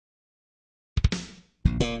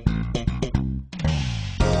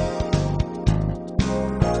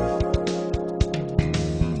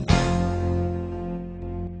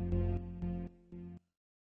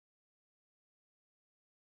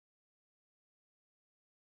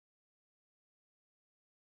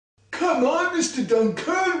come on, Mr.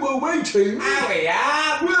 Duncan, we're waiting. Hurry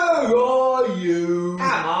up! Where are you?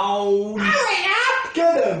 Come on! Hurry up!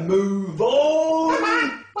 Get a move on. Come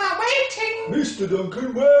on, we're waiting! Mr.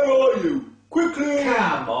 Duncan, where are you? Quickly!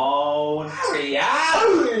 Come on! Hurry up!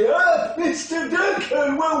 Hurry up! Mr.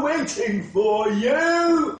 Duncan, we're waiting for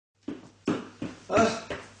you!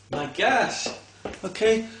 My gosh.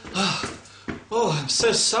 Okay. Oh, I'm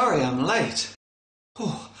so sorry I'm late.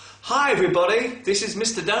 Oh, hi everybody. This is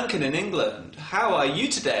Mr. Duncan in England. How are you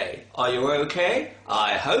today? Are you okay?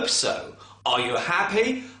 I hope so. Are you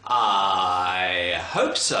happy? I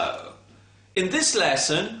hope so. In this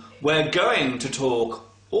lesson, we're going to talk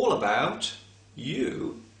all about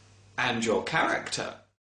you and your character.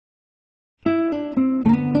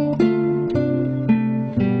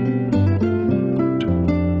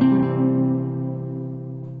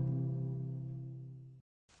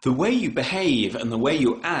 The way you behave and the way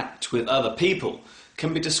you act with other people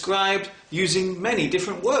can be described using many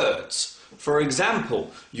different words. For example,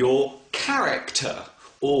 your character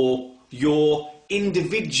or your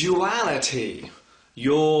individuality,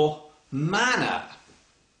 your manner,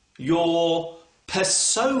 your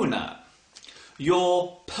persona,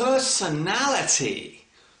 your personality,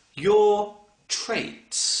 your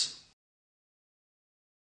traits.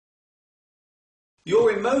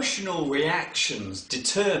 Your emotional reactions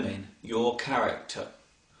determine your character.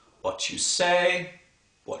 What you say,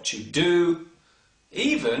 what you do,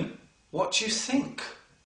 even what you think.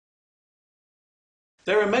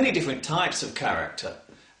 There are many different types of character,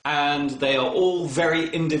 and they are all very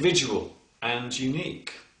individual and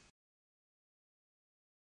unique.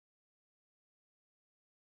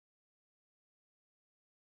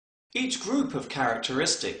 Each group of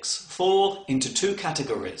characteristics fall into two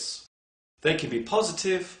categories. They can be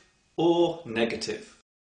positive or negative.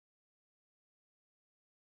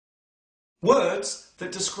 Words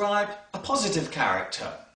that describe a positive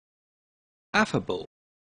character: affable,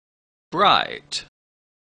 bright,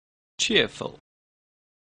 cheerful,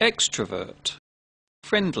 extrovert,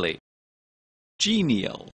 friendly,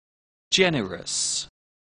 genial, generous,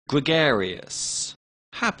 gregarious,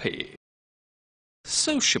 happy,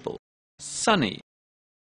 sociable, sunny,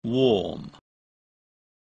 warm.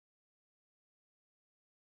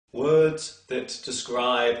 Words that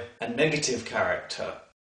describe a negative character: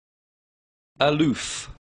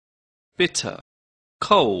 aloof, bitter,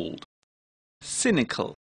 cold,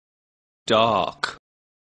 cynical, dark,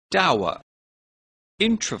 dour,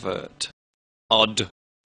 introvert, odd,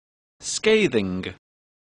 scathing,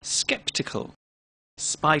 skeptical,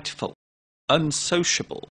 spiteful,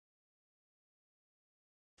 unsociable.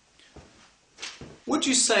 Would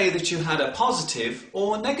you say that you had a positive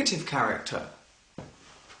or negative character?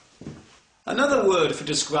 Another word for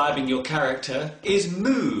describing your character is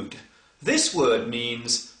mood. This word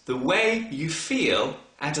means the way you feel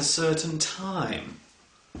at a certain time.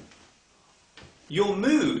 Your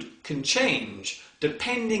mood can change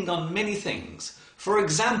depending on many things. For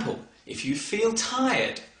example, if you feel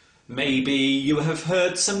tired, maybe you have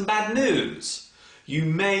heard some bad news. You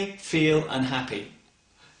may feel unhappy.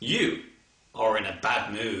 You are in a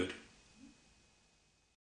bad mood.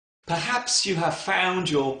 Perhaps you have found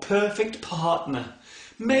your perfect partner.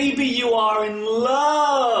 Maybe you are in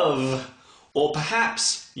love. Or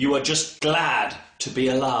perhaps you are just glad to be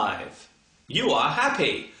alive. You are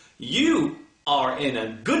happy. You are in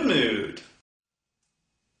a good mood.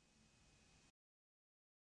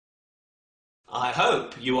 I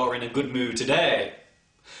hope you are in a good mood today.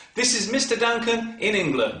 This is Mr. Duncan in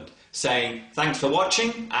England saying thanks for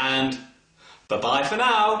watching and bye-bye for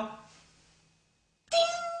now.